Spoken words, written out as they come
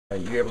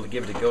You were able to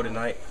give it a go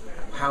tonight.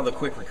 How the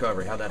quick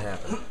recovery? How'd that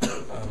happen?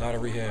 A lot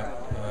of rehab.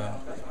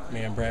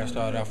 Me and Brad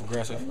started off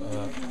aggressive.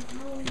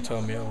 He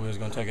told me we was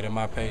going to take it at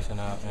my pace, and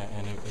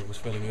it was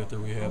feeling good through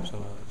rehab.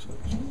 So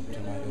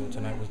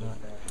tonight was done.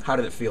 How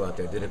did it feel out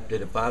there?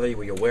 Did it bother you?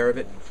 Were you aware of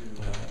it?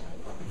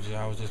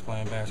 I was just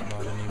playing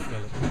basketball. I didn't even feel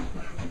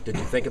it. Did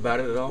you think about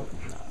it at all?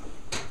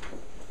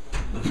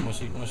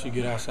 Once you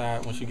get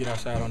outside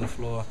on the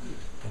floor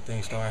and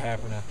things start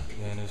happening,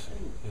 then it's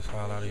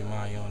all out of your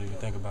mind. You don't even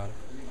think about it.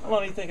 How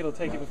long do you think it'll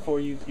take you before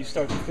you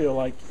start to feel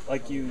like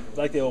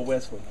the old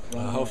Wesley?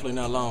 Hopefully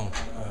not long.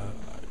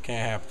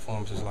 Can't have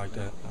performances like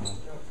that.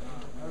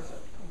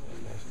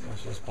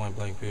 That's just point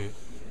blank period.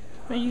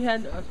 I mean, you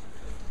had a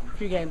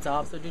few games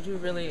off, so did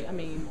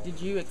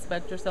you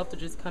expect yourself to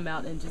just come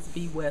out and just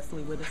be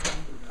Wesley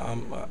Witherspoon?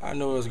 I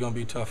knew it was going to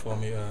be tough for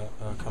me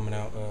coming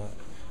out.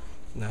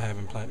 Not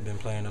having been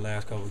playing the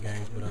last couple of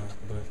games,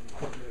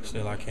 but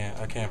still I can't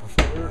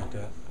perform like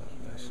that.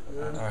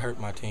 I hurt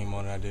my team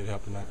more than I did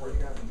help tonight.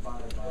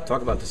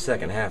 Talk about the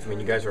second half. I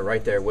mean, you guys were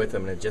right there with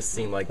them, and it just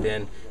seemed like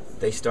then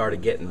they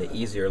started getting the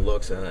easier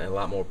looks and a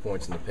lot more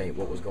points in the paint.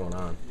 What was going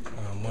on?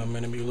 1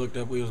 minute we looked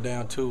up, we was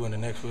down 2, and the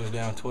next we was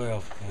down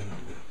 12,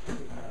 and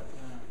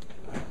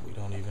we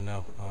don't even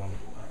know.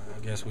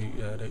 I guess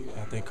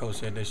I think Coach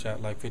said they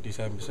shot like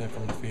 57%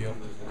 from the field.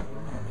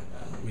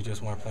 We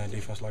just weren't playing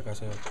defense, like I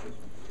said.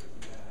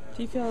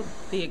 Do you feel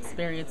the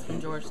experience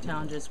from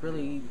Georgetown just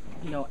really,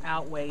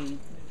 outweighed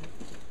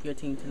your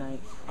team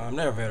tonight?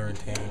 They're a veteran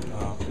team,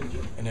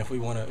 and if we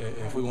want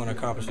to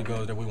accomplish the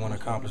goals that we want to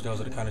accomplish, those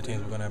are the kind of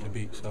teams we're going to have to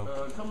beat. So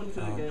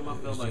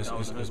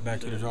it's back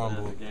to the drawing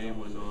board.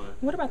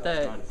 What about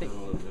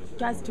you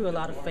guys do a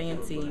lot of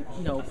fancy,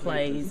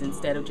 plays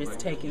instead of just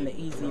taking the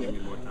easier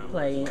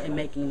play and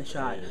making the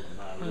shot.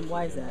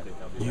 Why is that?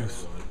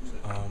 Youth.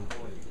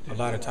 A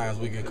lot of times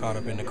we get caught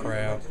up in the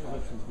crowd,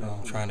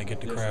 trying to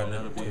get the crowd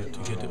to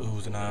get the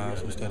oohs and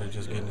ahs instead of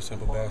just getting the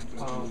simple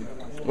baskets.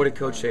 What did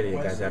Coach say to you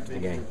guys after the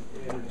game?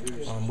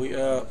 We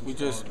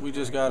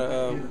just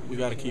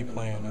gotta keep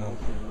playing.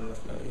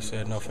 He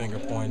said no finger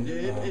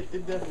pointing.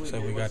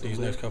 Said we got these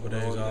next couple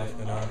of days off,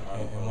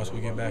 and once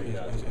we get back,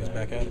 it's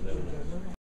back at it.